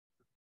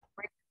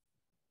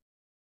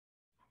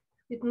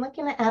We've been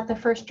looking at the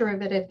first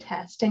derivative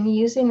test and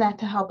using that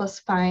to help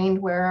us find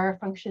where our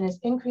function is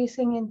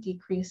increasing and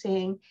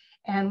decreasing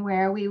and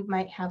where we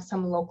might have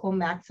some local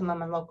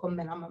maximum and local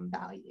minimum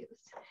values.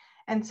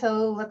 And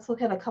so let's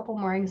look at a couple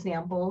more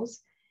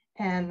examples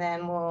and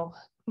then we'll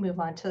move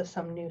on to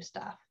some new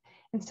stuff.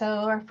 And so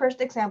our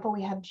first example,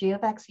 we have g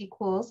of x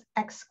equals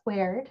x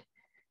squared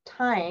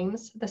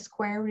times the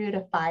square root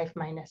of 5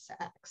 minus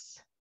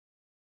x.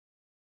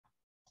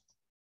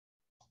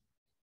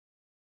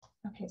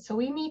 Okay, so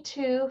we need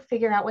to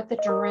figure out what the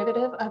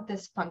derivative of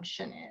this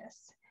function is.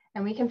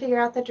 And we can figure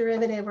out the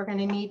derivative, we're going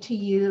to need to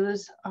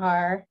use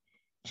our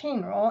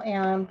chain rule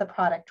and the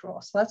product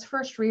rule. So let's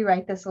first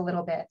rewrite this a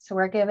little bit. So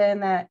we're given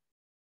that,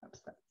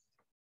 oops, let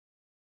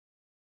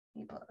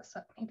me blow this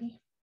up maybe.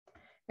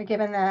 We're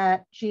given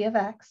that g of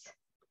x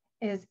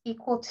is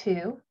equal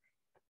to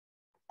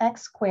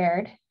x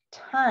squared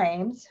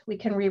times, we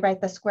can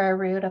rewrite the square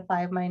root of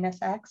 5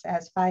 minus x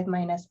as 5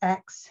 minus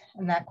x,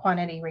 and that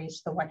quantity raised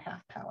to the 1/2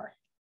 power.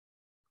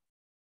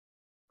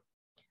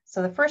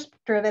 So the first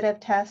derivative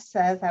test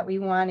says that we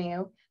want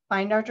to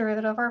find our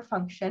derivative of our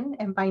function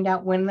and find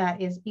out when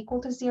that is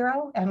equal to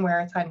 0 and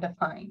where it's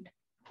undefined.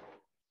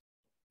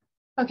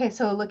 Okay,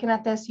 so looking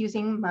at this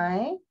using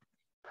my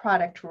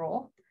product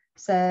rule,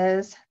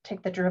 says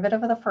take the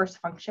derivative of the first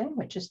function,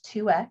 which is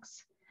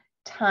 2x,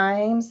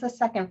 times the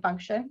second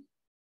function,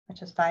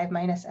 which is 5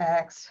 minus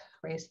x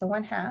raised to the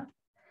 1/2,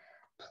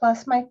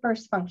 plus my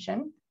first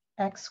function,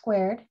 x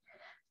squared,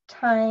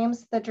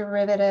 times the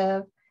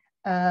derivative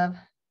of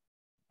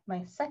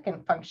my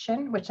second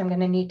function, which I'm going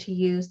to need to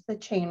use the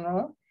chain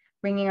rule.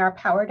 Bringing our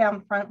power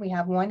down front, we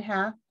have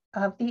 1/2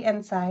 of the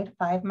inside,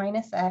 5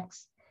 minus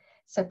x.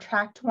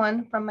 Subtract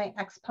 1 from my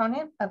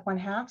exponent of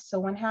 1/2. So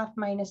 1/2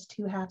 minus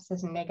 2/2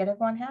 is negative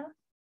 1/2.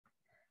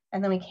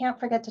 And then we can't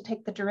forget to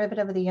take the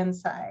derivative of the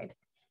inside.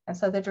 And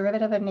so the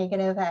derivative of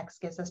negative x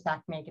gives us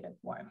back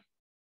 -1.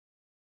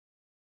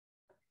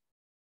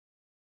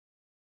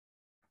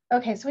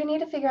 Okay, so we need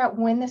to figure out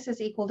when this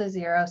is equal to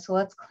 0. So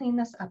let's clean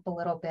this up a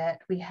little bit.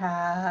 We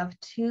have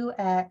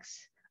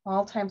 2x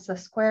all times the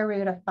square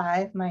root of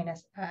 5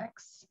 minus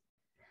x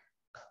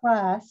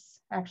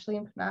plus,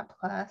 actually not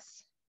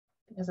plus,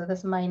 because of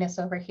this minus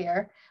over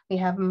here, we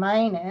have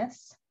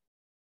minus.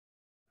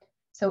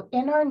 So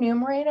in our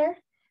numerator,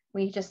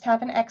 we just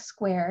have an x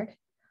squared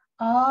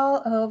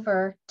all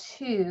over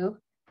 2,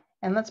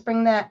 and let's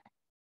bring that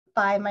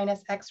 5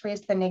 minus x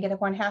raised to the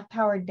 -1/2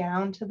 power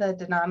down to the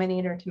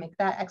denominator to make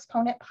that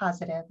exponent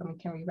positive, and we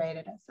can rewrite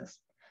it as this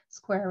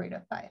square root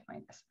of 5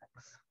 minus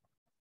x.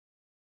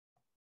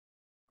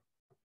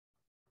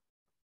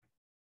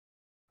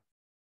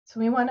 So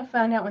we want to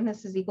find out when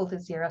this is equal to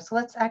 0. So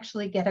let's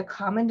actually get a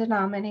common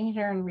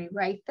denominator and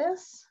rewrite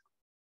this.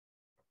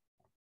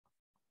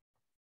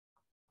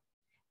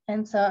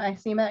 And so I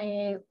see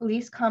my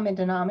least common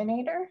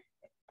denominator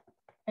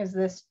is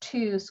this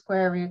 2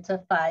 square roots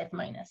of 5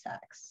 minus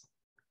x.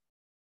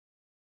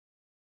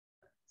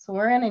 So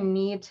we're going to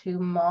need to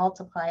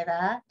multiply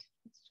that.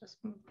 Let's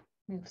just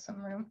move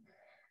some room.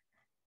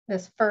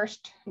 This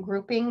first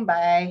grouping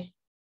by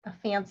a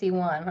fancy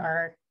one,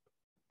 our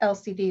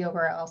LCD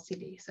over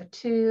LCD. So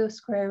 2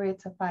 square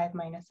roots of 5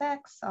 minus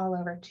x all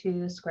over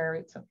 2 square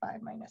roots of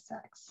 5 minus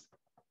x.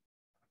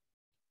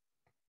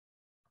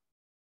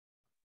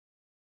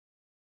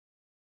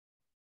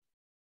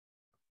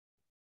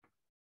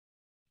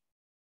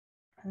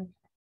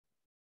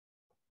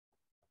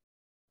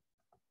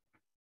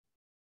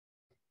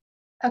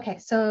 Okay,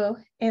 so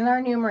in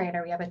our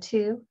numerator, we have a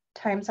 2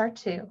 times our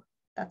 2.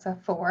 That's a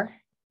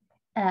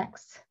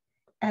 4x.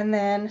 And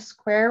then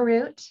square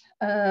root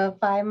of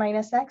 5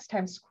 minus x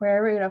times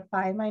square root of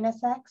 5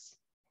 minus x.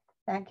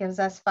 That gives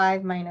us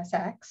 5 minus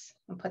x.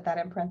 And put that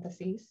in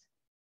parentheses.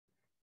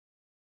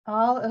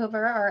 All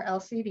over our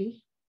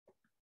LCD,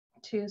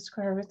 2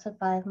 square roots of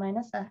 5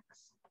 minus x.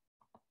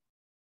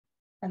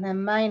 And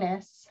then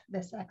minus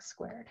this x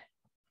squared.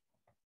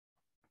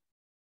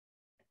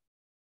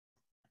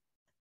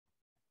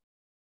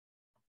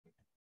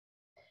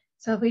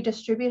 So if we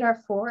distribute our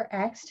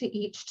 4x to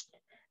each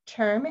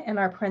term in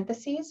our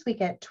parentheses, we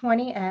get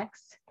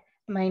 20x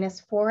minus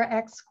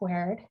 4x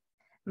squared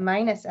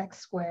minus x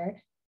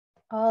squared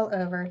all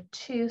over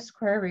 2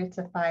 square roots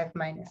of 5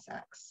 minus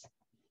x.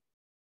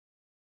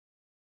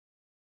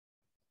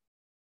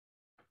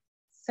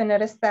 So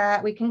notice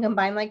that we can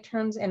combine like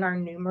terms in our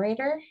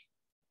numerator.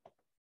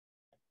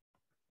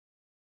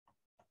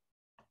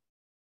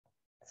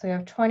 So we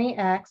have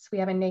 20x, we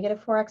have a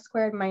negative 4x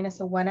squared minus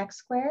a 1x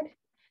squared.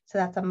 So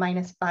that's a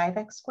minus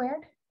 5x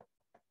squared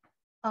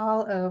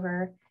all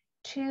over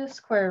 2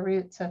 square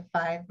roots of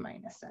 5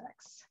 minus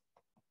x.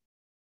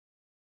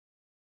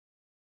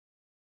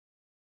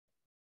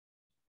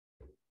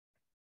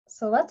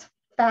 So let's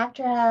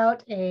factor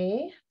out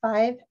a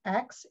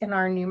 5x in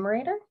our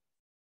numerator.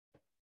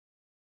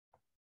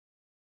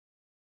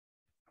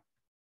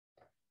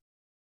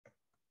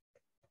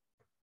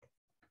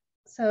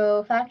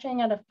 So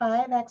factoring out a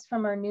 5x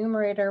from our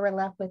numerator, we're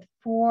left with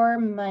 4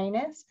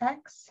 minus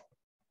x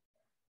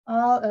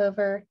all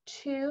over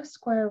 2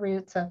 square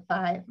roots of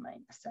 5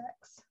 minus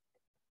x.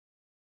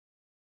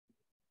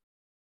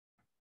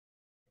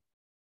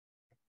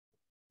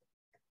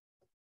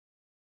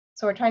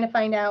 So we're trying to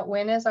find out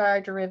when is our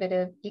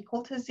derivative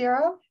equal to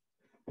 0?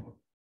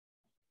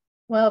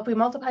 Well, if we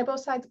multiply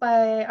both sides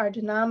by our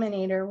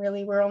denominator,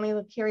 really we're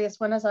only curious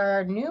when is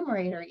our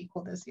numerator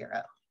equal to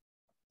 0?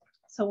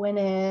 So when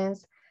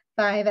is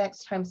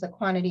 5x times the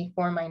quantity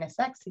 4 minus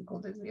x equal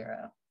to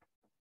 0?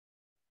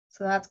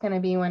 So that's going to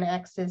be when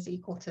x is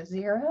equal to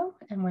 0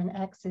 and when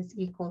x is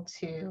equal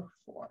to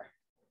 4.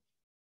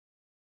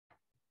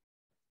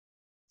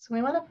 So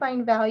we want to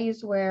find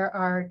values where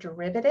our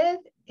derivative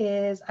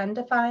is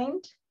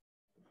undefined,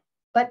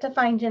 but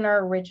defined in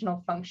our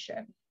original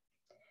function.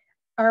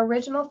 Our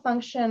original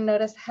function,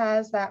 notice,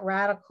 has that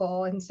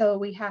radical, and so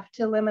we have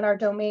to limit our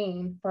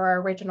domain for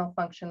our original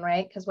function,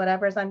 right? Because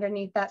whatever is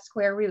underneath that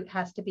square root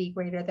has to be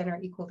greater than or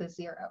equal to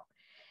 0.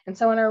 And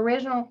so in our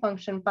original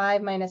function,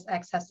 5 minus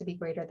x has to be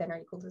greater than or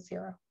equal to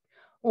 0.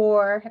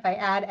 Or if I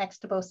add x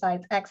to both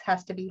sides, x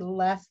has to be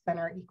less than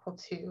or equal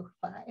to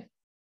 5.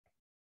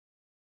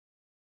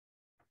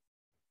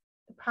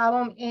 The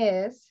problem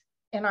is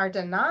in our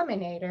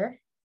denominator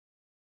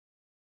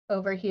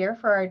over here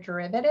for our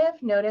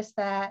derivative, notice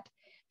that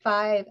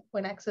 5,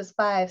 when x is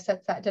 5,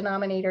 sets that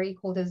denominator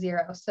equal to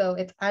 0. So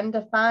it's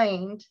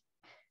undefined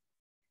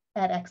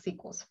at x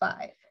equals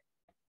 5.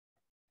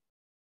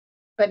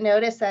 But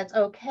notice that's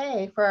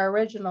okay for our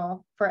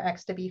original for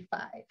x to be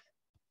 5.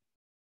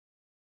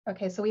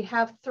 Okay, so we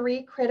have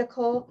 3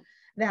 critical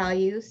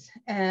values,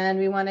 and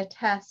we want to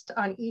test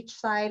on each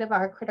side of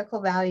our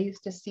critical values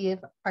to see if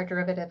our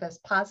derivative is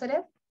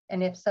positive,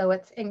 and if so,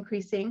 it's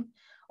increasing,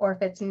 or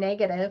if it's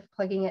negative,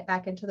 plugging it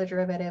back into the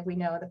derivative, we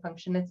know the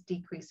function is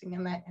decreasing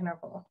in that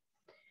interval.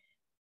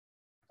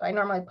 So I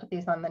normally put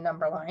these on the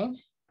number line.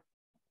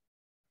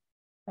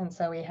 And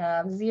so we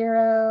have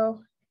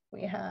 0,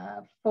 we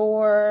have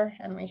 4,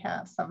 and we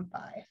have some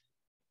 5.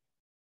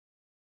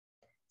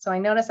 So I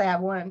notice I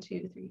have 1,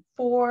 2, 3,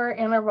 4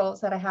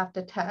 intervals that I have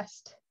to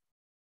test.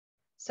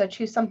 So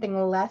choose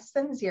something less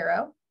than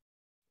 0.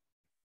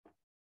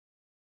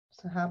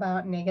 So how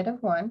about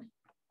 -1?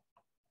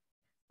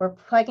 We're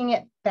plugging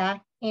it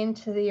back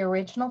into the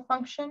original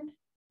function,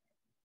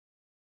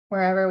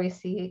 wherever we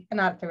see,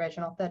 not the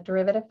original, the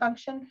derivative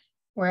function,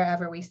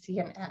 wherever we see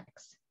an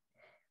x.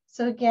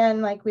 So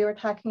again, like we were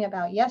talking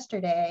about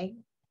yesterday,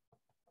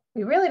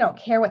 we really don't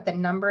care what the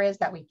number is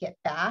that we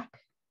get back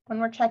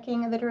when we're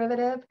checking the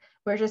derivative.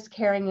 We're just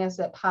caring is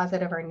it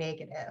positive or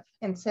negative.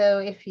 And so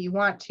if you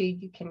want to,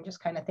 you can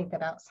just kind of think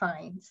about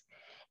signs.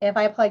 If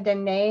I plugged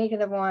in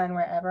 -1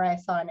 wherever I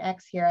saw an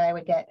x here, I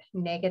would get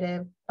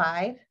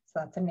 -5. So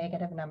that's a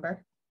negative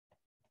number.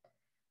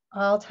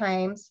 All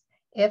times,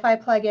 if I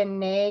plug in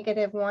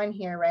 -1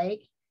 here, right?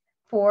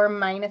 4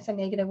 minus a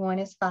 -1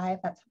 is 5.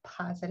 That's a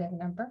positive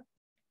number.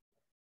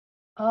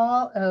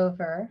 All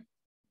over.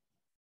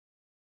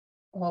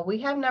 Well,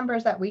 we have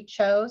numbers that we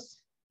chose.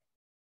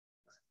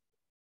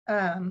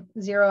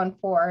 0 and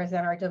 4 is in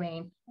our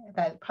domain.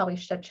 That probably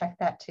should check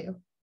that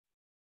too.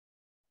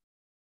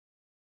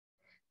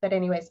 But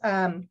anyways,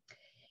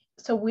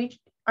 so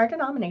our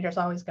denominator is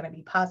always going to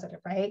be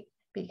positive, right?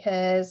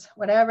 Because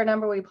whatever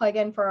number we plug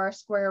in for our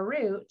square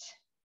root,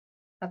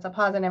 that's a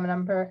positive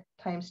number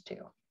times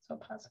 2. So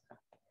positive.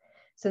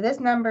 So this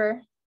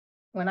number,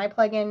 when I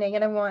plug in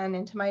 -1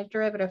 into my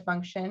derivative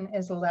function,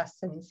 is less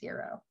than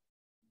 0.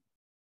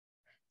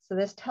 So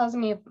this tells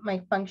me if my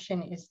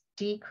function is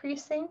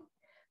decreasing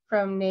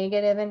from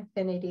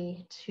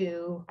 -infinity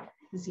to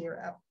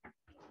 0.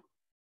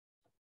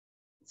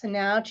 So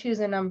now choose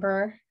a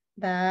number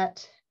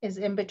that is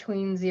in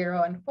between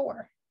 0 and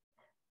 4.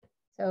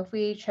 So if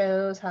we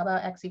chose, how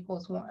about x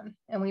equals 1,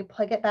 and we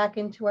plug it back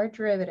into our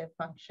derivative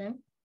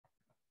function.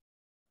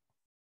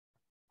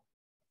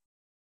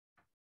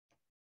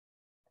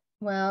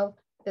 Well,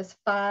 this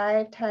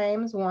 5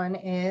 times 1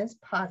 is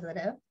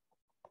positive.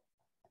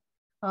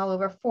 All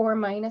over 4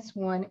 minus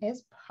 1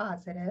 is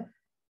positive.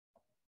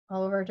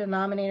 All of our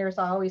denominator is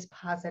always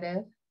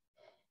positive.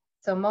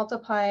 So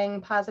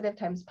multiplying positive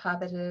times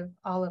positive,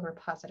 all over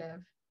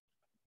positive,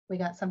 we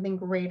got something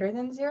greater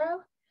than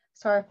 0.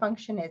 So our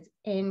function is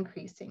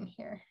increasing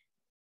here.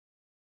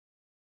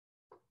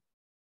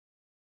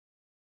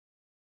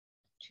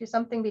 Choose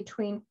something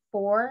between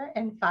 4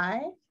 and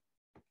 5.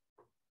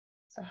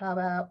 So how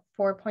about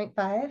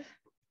 4.5?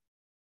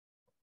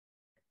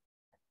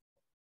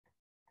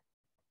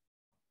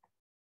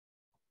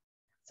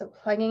 So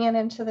plugging it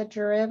into the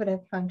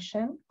derivative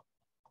function.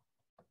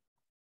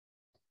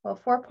 Well,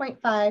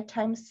 4.5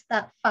 times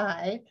that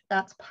 5,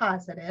 that's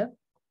positive.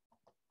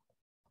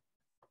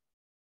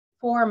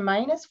 4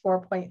 minus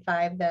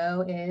 4.5,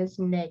 though, is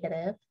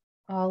negative.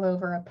 All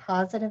over a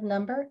positive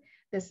number,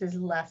 this is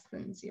less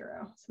than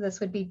 0. So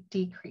this would be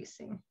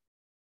decreasing.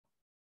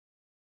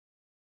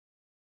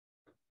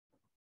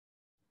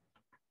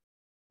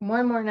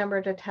 One more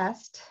number to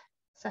test.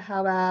 So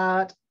how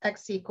about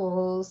x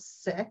equals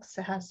 6?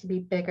 It has to be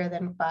bigger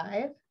than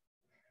 5.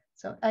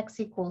 So x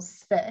equals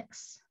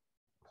 6.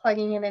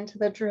 plugging it into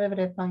the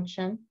derivative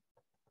function.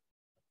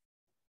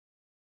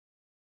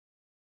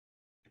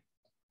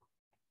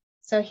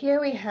 So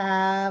here we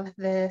have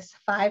this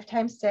 5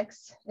 times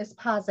 6 is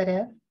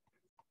positive.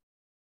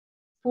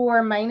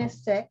 4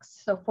 minus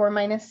 6, so 4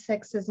 minus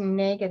 6 is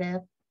negative,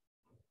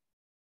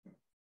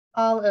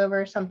 all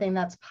over something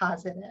that's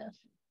positive.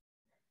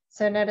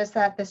 So notice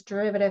that this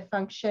derivative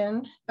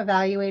function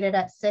evaluated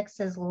at 6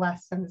 is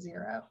less than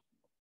 0.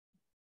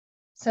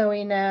 So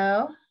we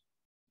know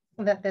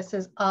that this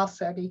is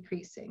also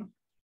decreasing.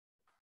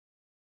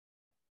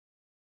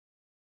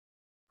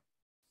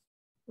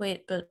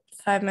 Wait, but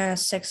 5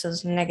 minus 6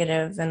 is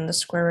negative and the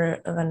square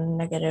root of a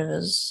negative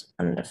is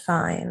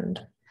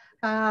undefined.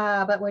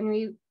 But when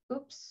we,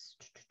 oops,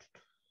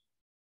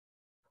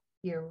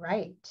 you're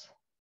right.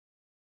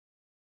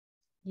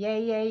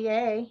 Yay, yay,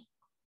 yay.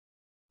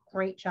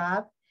 Great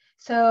job.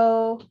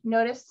 So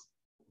notice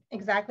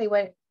exactly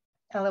what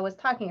Ella was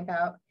talking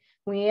about.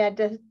 We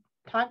had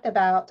talked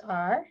about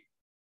our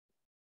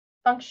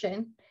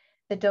function.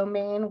 The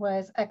domain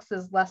was x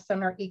is less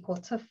than or equal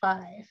to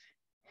 5.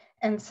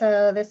 And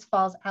so this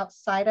falls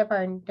outside of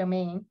our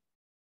domain.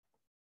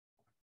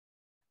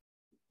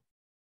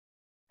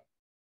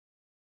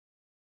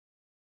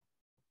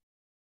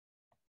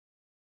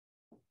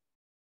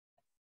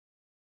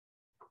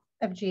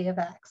 Of g of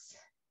x.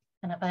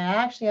 And if I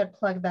actually had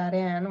plugged that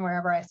in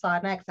wherever I saw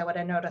an x, I would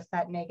have noticed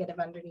that negative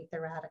underneath the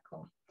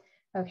radical.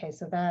 Okay,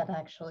 so that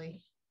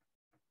actually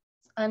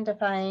is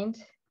undefined.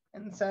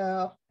 And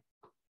so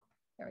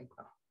there we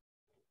go.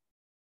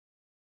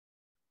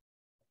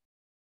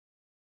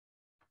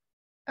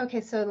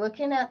 Okay, so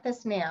looking at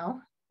this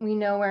now, we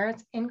know where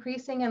it's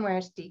increasing and where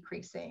it's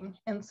decreasing.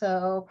 And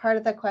so part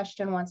of the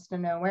question wants to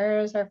know, where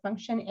is our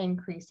function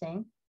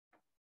increasing?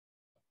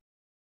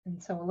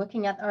 And so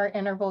looking at our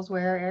intervals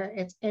where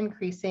it's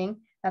increasing,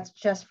 that's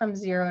just from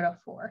 0 to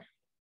 4.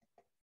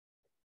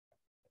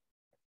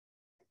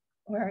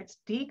 Where it's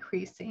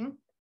decreasing,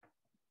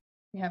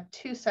 we have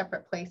 2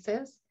 separate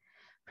places,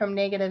 from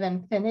negative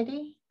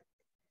infinity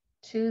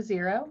to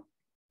 0,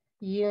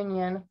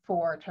 union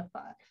 4 to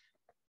 5.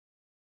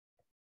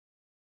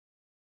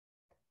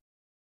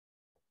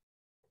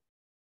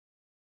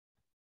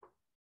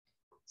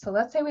 So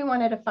let's say we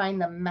wanted to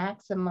find the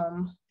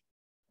maximum,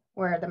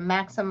 where the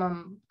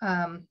maximum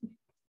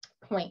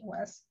point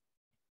was.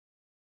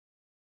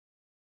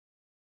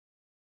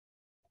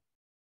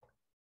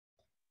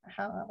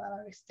 How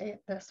about I state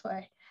it this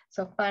way?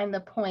 So find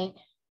the point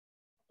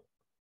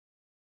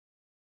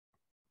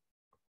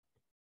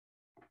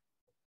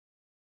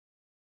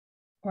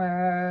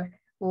where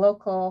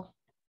local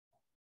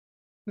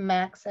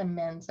max and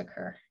mins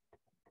occur.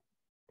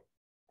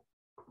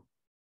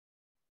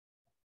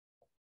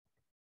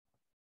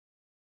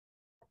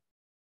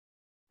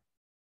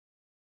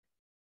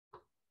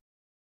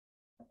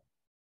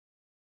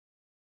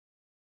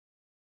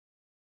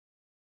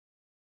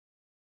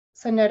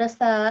 So notice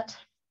that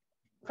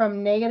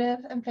from negative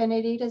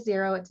infinity to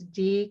 0, it's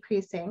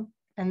decreasing,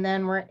 and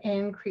then we're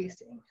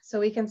increasing. So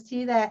we can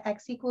see that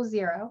x equals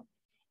 0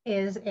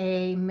 is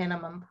a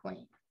minimum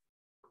point.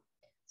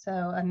 So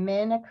a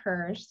min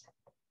occurs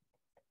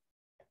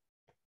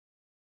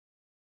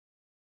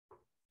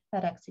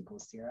at x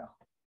equals 0.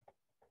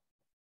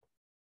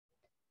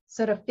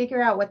 So to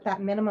figure out what that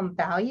minimum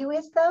value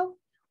is, though,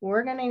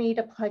 we're going to need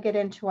to plug it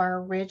into our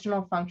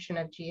original function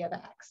of g of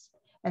x.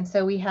 And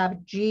so we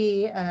have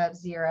g of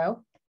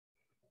 0,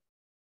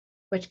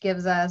 which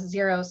gives us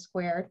 0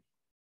 squared,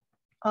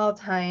 all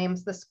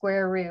times the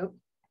square root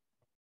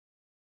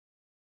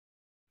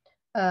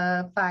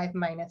of 5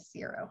 minus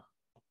 0.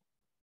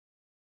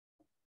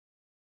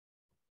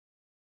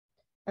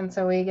 And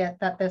so we get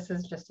that this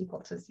is just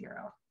equal to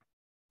 0.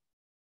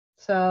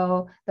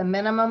 So the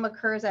minimum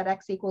occurs at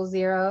x equals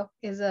 0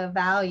 is a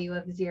value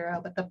of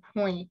 0, but the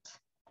point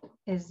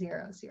is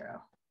 0,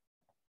 0.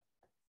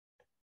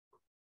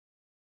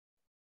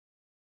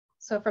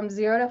 So from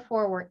 0 to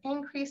 4, we're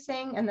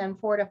increasing, and then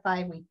 4 to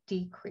 5, we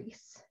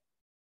decrease.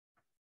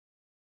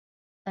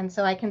 And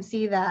so I can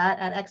see that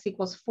at x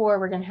equals 4,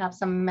 we're going to have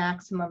some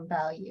maximum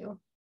value.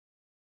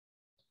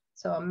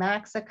 So a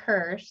max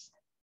occurs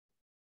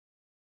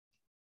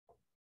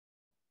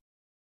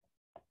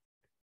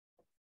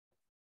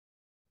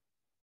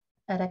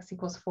at x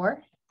equals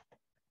 4.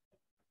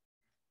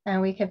 And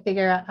we can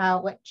figure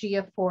out what g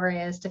of 4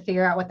 is to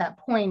figure out what that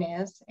point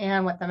is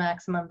and what the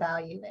maximum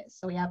value is.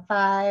 So we have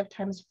 5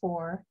 times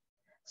 4,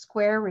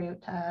 square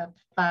root of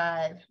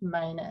 5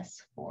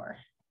 minus 4.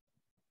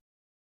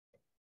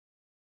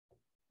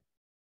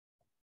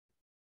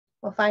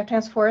 Well, 5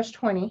 times 4 is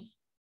 20.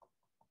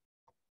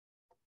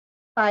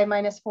 5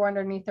 minus 4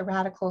 underneath the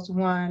radical is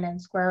 1,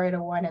 and square root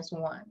of 1 is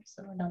 1.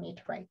 So we don't need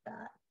to write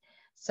that.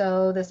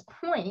 So this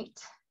point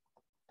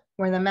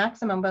where the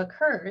maximum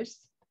occurs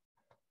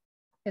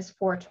is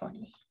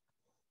 420.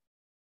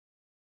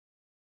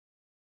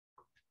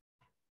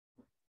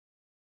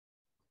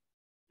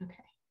 Okay.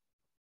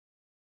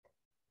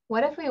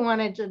 What if we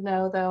wanted to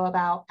know, though,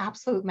 about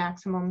absolute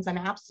maximums and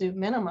absolute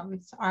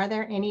minimums? Are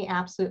there any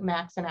absolute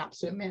max and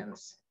absolute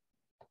mins?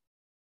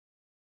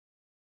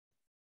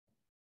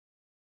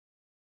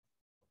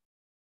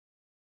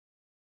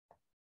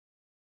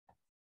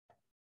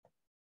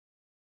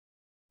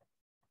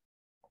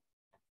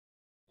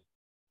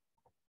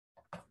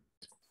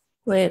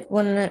 Wait,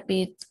 wouldn't it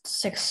be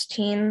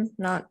 16,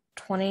 not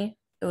 20?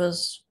 It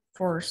was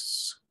for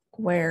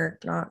squared,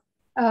 not.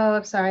 Oh,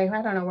 I'm sorry.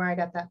 I don't know where I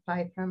got that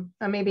 5 from.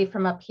 Maybe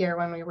from up here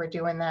when we were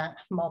doing that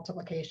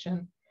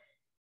multiplication.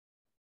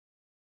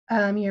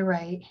 You're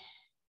right.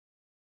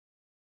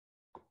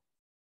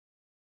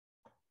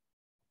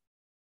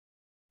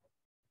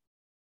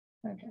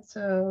 Okay,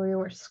 so we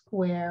were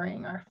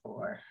squaring our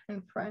 4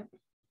 in front.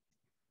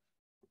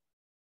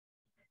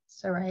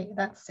 So right,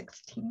 that's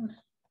 16.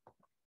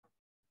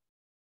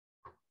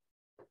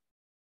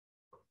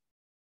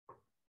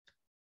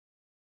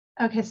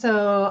 Okay,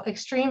 so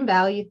extreme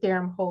value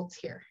theorem holds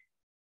here.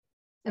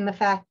 And the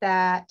fact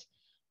that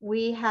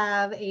we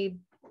have a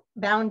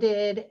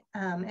bounded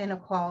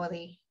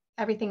inequality.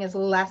 Everything is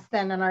less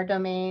than in our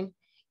domain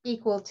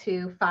equal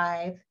to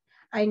 5.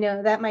 I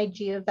know that my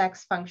g of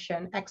x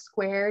function, x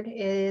squared,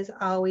 is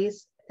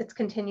always, it's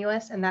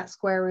continuous, and that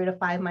square root of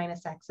 5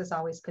 minus x is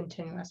always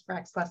continuous for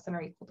x less than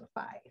or equal to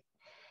 5.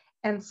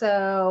 And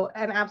so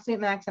an absolute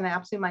max and an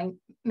absolute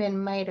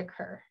min might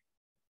occur.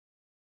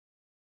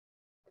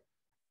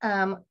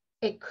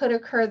 It could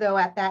occur though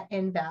at that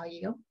end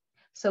value.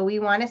 So we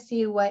want to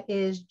see what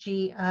is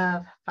g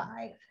of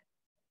 5.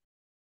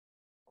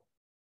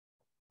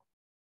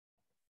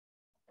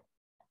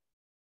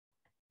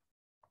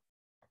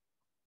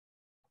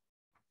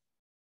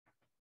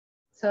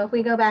 So if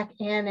we go back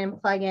in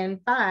and plug in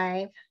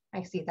 5,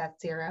 I see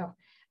that's 0.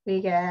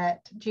 We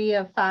get g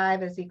of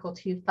 5 is equal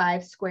to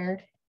 5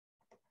 squared,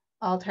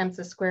 all times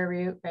the square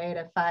root, right,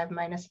 of 5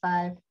 minus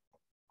 5.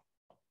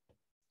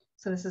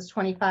 So this is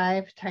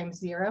 25 times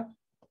 0,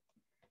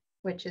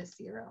 which is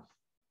 0.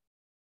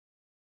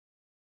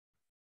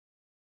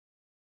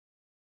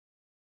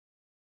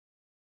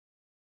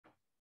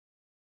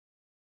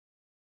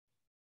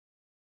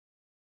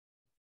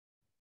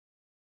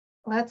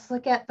 Let's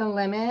look at the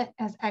limit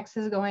as x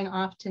is going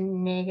off to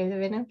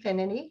negative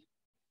infinity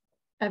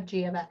of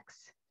g of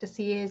x. To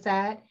see is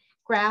that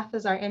graph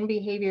is our end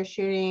behavior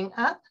shooting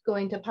up,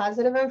 going to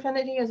positive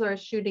infinity, as or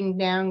shooting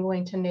down,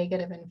 going to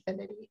negative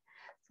infinity.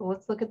 So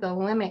let's look at the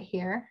limit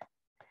here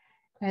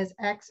as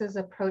x is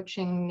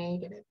approaching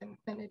negative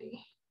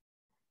infinity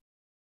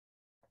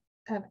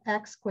of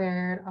x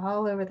squared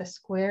all over the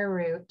square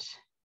root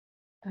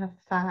of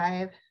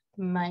 5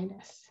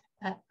 minus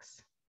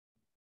x.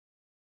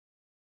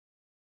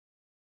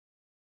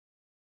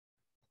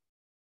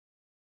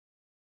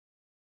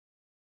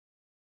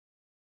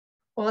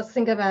 Well, let's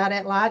think about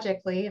it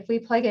logically. If we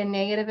plug in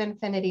negative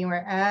infinity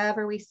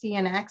wherever we see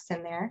an x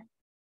in there,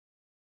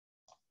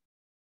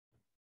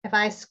 if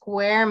I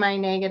square my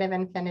negative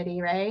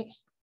infinity, right?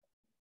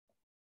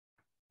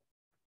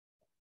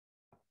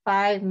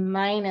 5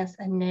 minus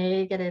a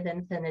negative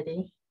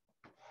infinity.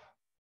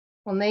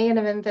 Well,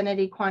 negative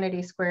infinity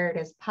quantity squared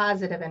is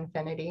positive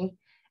infinity,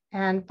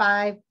 and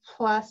 5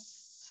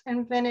 plus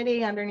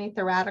infinity underneath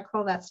the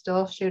radical, that's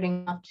still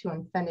shooting off to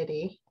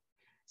infinity.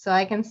 So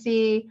I can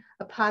see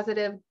a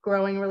positive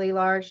growing really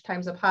large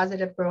times a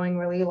positive growing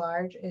really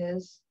large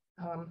is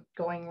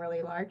going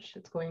really large.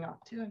 It's going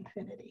off to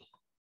infinity.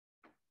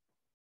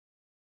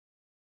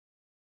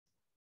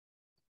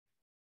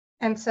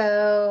 And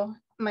so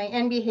my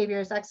end behavior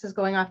is x is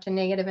going off to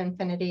negative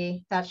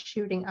infinity. That's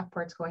shooting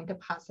upwards, going to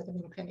positive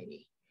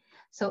infinity.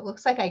 So it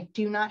looks like I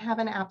do not have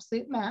an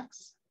absolute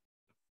max.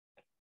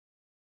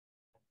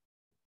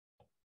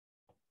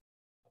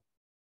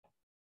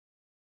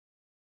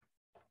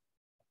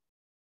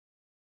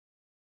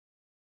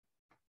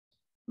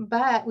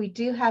 But we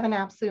do have an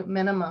absolute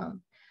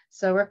minimum.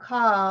 So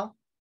recall,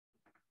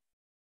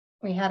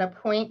 we had a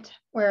point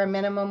where a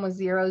minimum was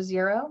 0,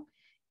 0.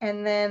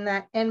 And then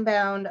that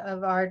inbound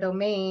of our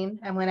domain,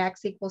 and when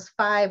x equals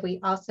 5, we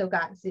also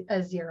got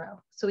a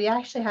 0. So we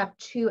actually have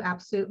 2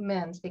 absolute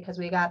mins because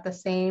we got the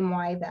same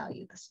y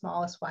value, the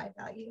smallest y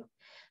value.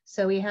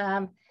 So we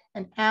have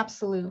an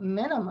absolute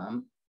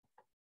minimum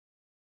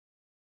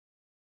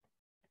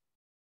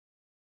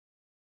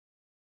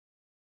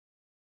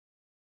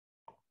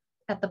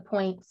at the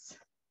points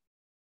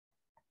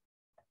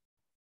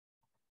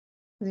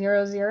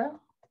 0, 0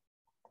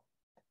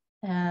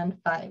 and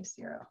 5,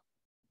 0.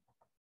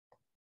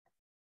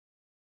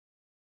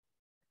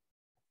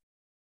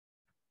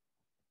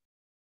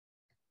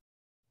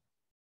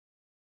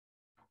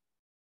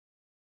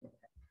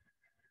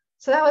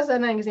 So that was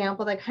an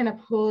example that kind of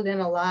pulled in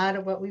a lot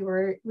of what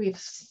we've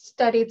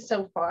studied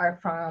so far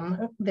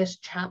from this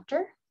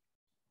chapter,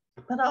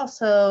 but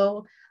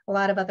also a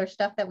lot of other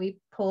stuff that we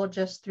pulled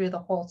just through the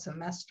whole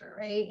semester,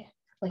 right?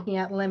 Looking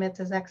at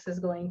limits as x is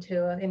going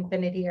to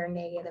infinity or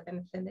negative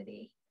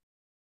infinity.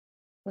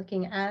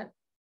 Looking at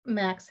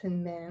max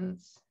and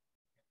mins.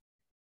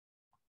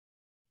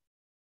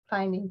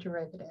 Finding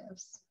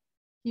derivatives.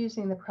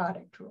 Using the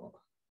product rule.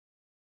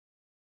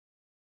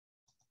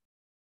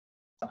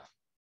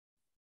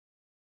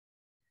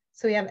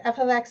 So we have f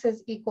of x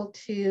is equal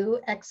to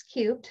x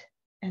cubed,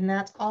 and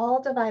that's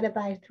all divided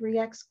by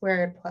 3x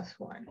squared plus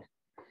 1.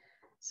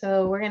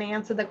 So we're going to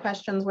answer the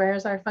questions, where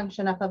is our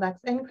function f of x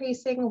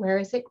increasing? Where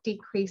is it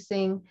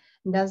decreasing?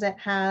 Does it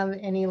have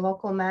any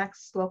local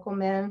max, local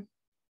min,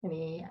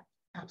 any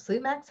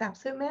absolute max,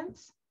 absolute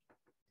mins?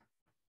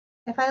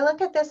 If I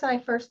look at this and I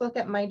first look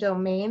at my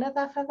domain of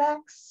f of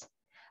x,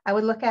 I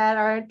would look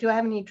at do I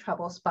have any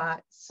trouble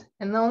spots?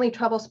 And the only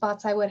trouble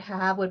spots I would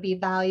have would be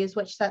values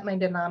which set my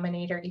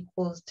denominator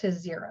equals to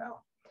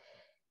 0.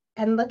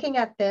 And looking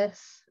at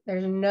this,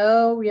 there's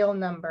no real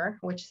number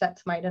which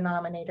sets my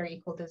denominator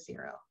equal to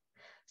 0.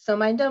 So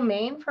my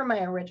domain for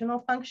my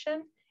original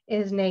function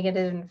is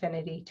negative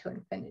infinity to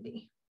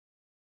infinity.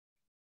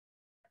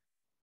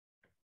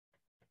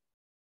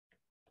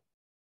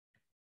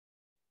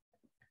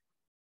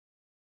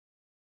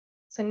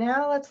 So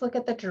now let's look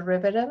at the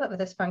derivative of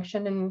this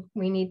function, and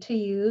we need to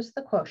use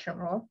the quotient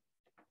rule.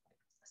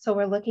 So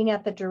we're looking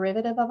at the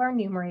derivative of our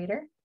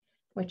numerator,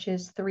 which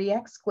is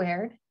 3x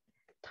squared,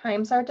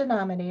 times our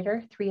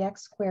denominator, 3x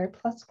squared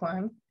plus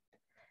 1,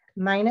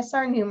 minus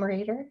our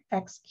numerator,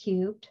 x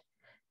cubed,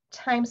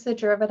 times the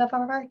derivative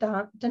of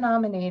our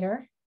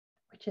denominator,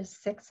 which is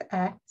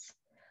 6x,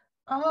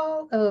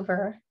 all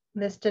over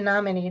this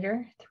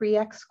denominator,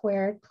 3x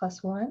squared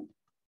plus 1,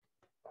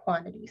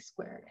 quantity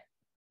squared.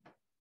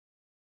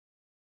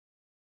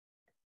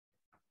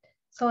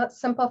 So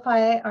let's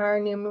simplify our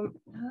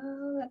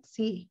let's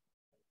see.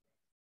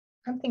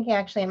 I'm thinking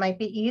actually it might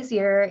be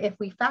easier if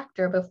we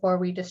factor before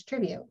we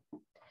distribute.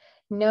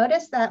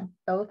 Notice that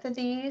both of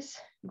these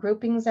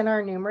groupings in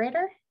our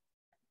numerator,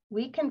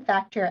 we can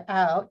factor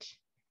out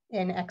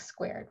in x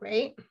squared,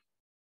 right?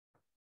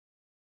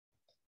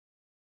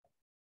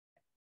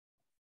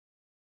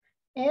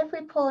 If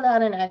we pulled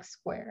out an x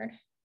squared,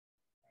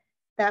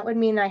 that would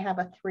mean I have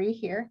a 3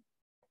 here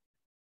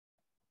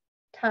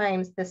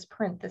times this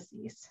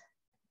parentheses,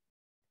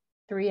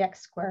 3x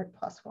squared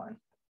plus 1.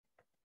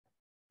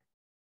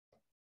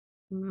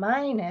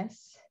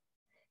 Minus,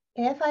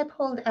 if I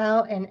pulled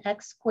out an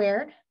x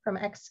squared from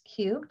x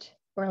cubed,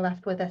 we're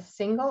left with a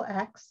single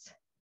x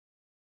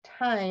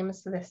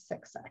times this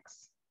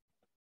 6x.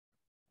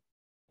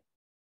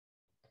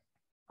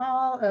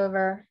 All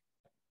over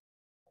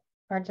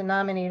our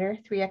denominator,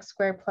 3x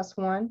squared plus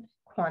 1,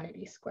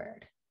 quantity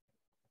squared.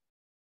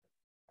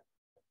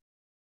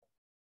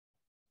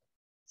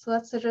 So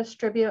let's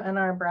distribute in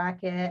our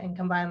bracket and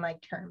combine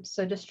like terms.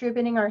 So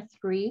distributing our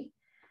 3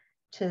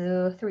 to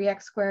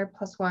 3x squared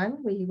plus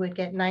 1, we would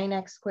get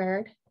 9x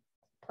squared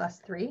plus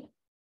 3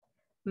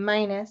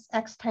 minus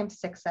x times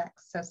 6x,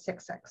 so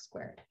 6x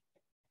squared.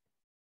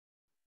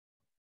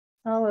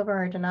 All over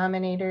our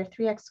denominator,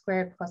 3x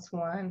squared plus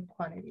 1,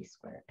 quantity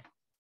squared.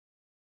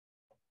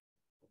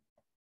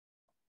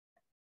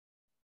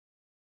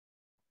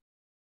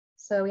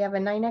 So we have a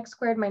 9x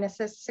squared minus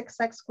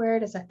 6x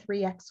squared is a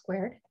 3x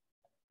squared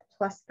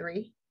plus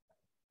 3,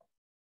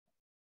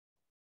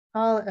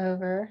 all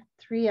over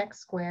 3x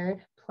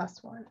squared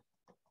plus 1.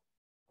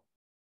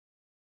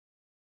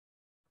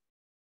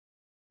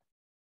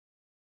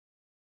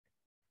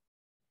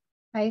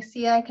 I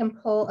see I can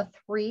pull a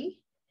 3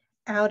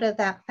 out of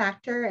that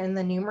factor in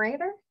the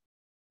numerator.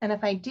 And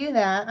if I do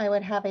that, I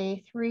would have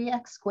a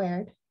 3x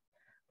squared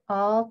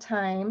all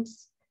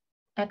times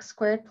x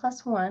squared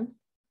plus 1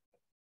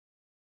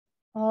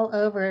 all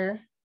over,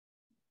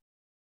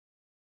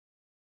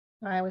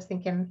 I was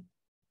thinking,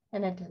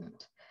 and it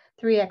didn't,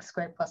 3x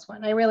squared plus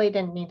 1. I really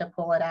didn't need to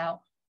pull it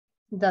out.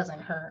 It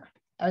doesn't hurt.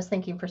 I was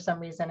thinking for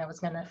some reason it was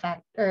going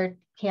to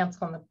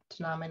cancel in the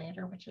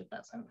denominator, which it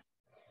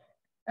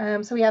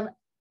doesn't. So we have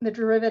the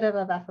derivative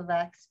of f of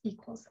x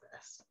equals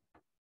this.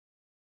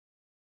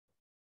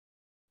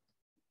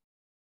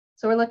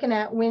 So we're looking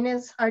at when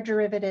is our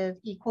derivative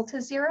equal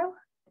to 0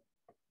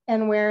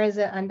 and where is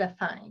it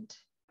undefined?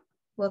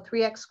 Well,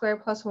 3x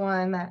squared plus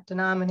 1, that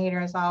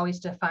denominator is always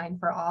defined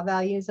for all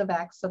values of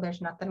x, so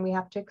there's nothing we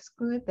have to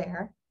exclude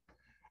there.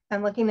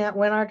 And looking at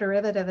when our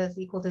derivative is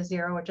equal to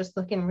 0, we're just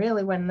looking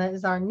really when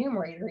is our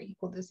numerator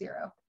equal to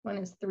 0. When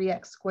is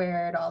 3x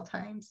squared all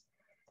times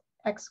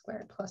x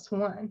squared plus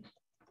 1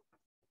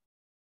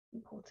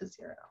 equal to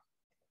 0.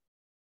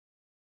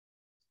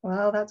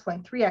 Well, that's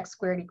when 3x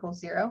squared equals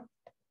 0,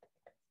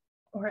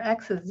 or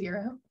x is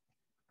 0.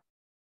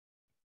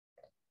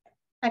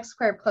 X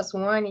squared plus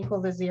 1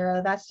 equals to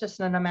 0. That's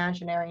just an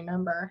imaginary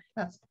number.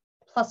 That's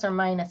plus or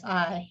minus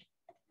I.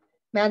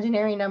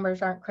 Imaginary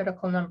numbers aren't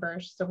critical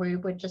numbers, so we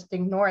would just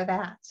ignore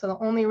that. So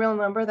the only real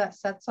number that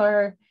sets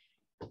our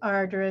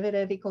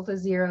derivative equal to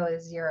 0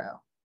 is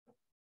 0,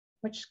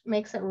 which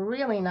makes it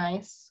really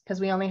nice because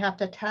we only have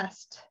to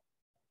test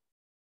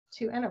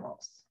 2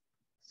 intervals.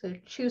 So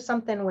choose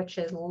something which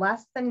is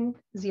less than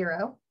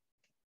 0.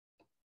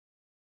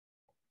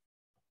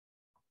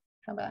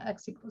 How about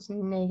x equals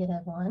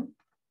 -1?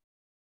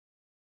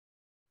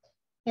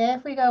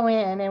 If we go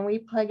in and we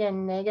plug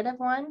in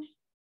 -1,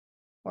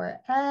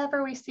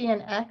 wherever we see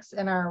an x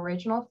in our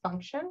original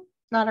function,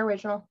 not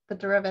original, the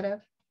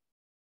derivative,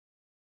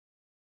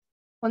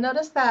 we'll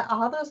notice that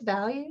all those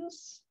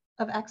values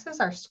of x's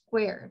are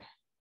squared.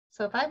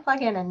 So if I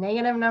plug in a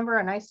negative number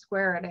and I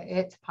square it,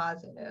 it's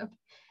positive.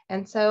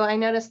 And so I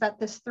notice that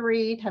this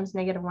 3 times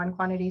 -1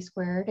 quantity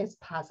squared is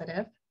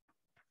positive.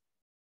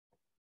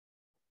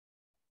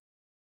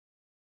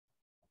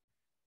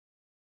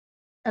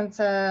 And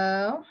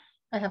so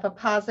I have a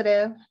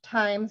positive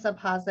times a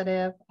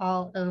positive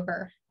all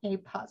over a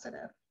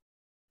positive.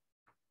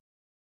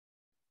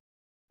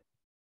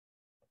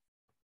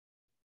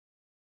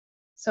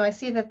 So I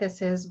see that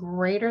this is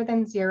greater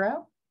than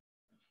 0.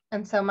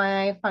 And so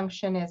my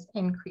function is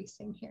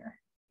increasing here.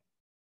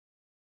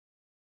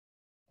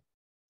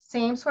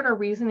 Same sort of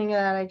reasoning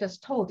that I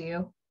just told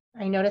you.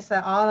 I notice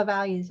that all the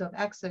values of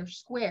x are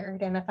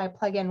squared. And if I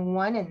plug in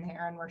 1 in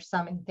there and we're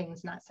summing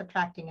things, not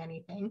subtracting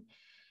anything,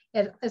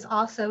 it is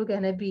also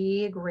going to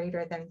be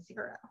greater than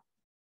 0.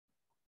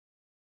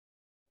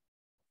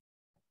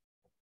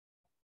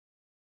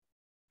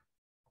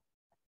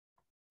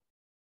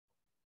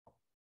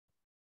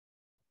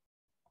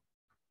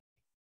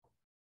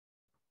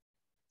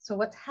 So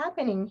what's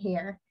happening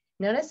here?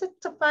 Notice it's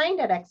defined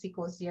at x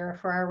equals 0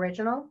 for our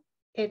original.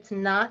 It's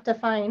not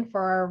defined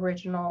for our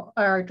original,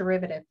 our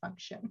derivative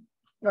function,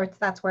 or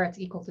that's where it's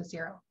equal to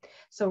 0.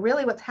 So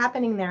really what's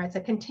happening there, it's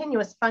a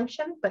continuous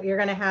function, but you're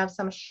going to have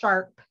some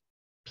sharp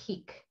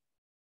peak.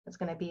 It's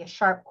going to be a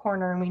sharp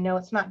corner, and we know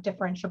it's not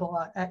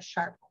differentiable at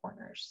sharp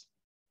corners.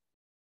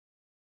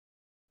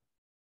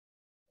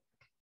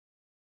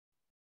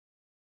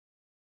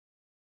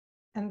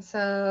 And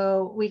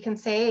so we can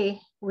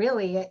say,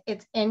 really,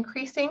 it's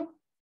increasing.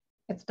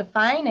 It's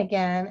defined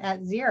again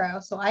at 0.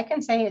 So I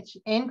can say it's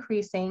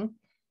increasing.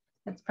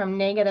 It's from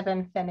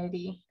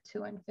 -infinity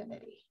to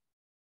infinity.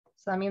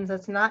 So that means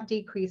it's not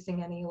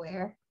decreasing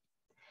anywhere.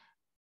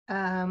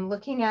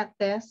 Looking at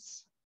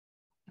this,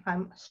 if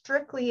I'm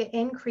strictly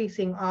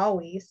increasing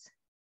always,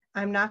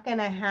 I'm not going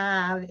to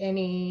have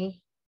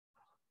any,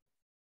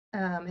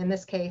 in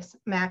this case,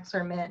 max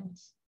or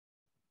mins.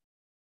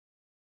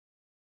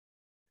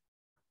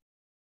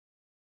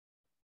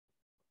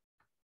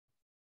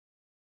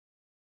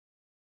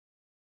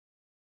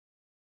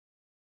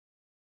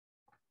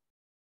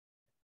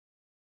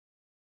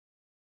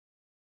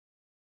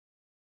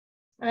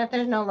 And if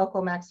there's no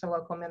local max or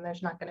local min,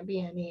 there's not going to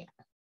be any,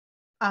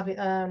 not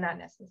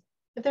necessary.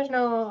 If there's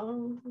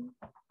no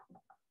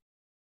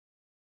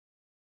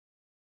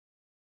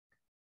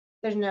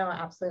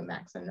absolute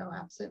max and no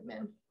absolute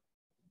min.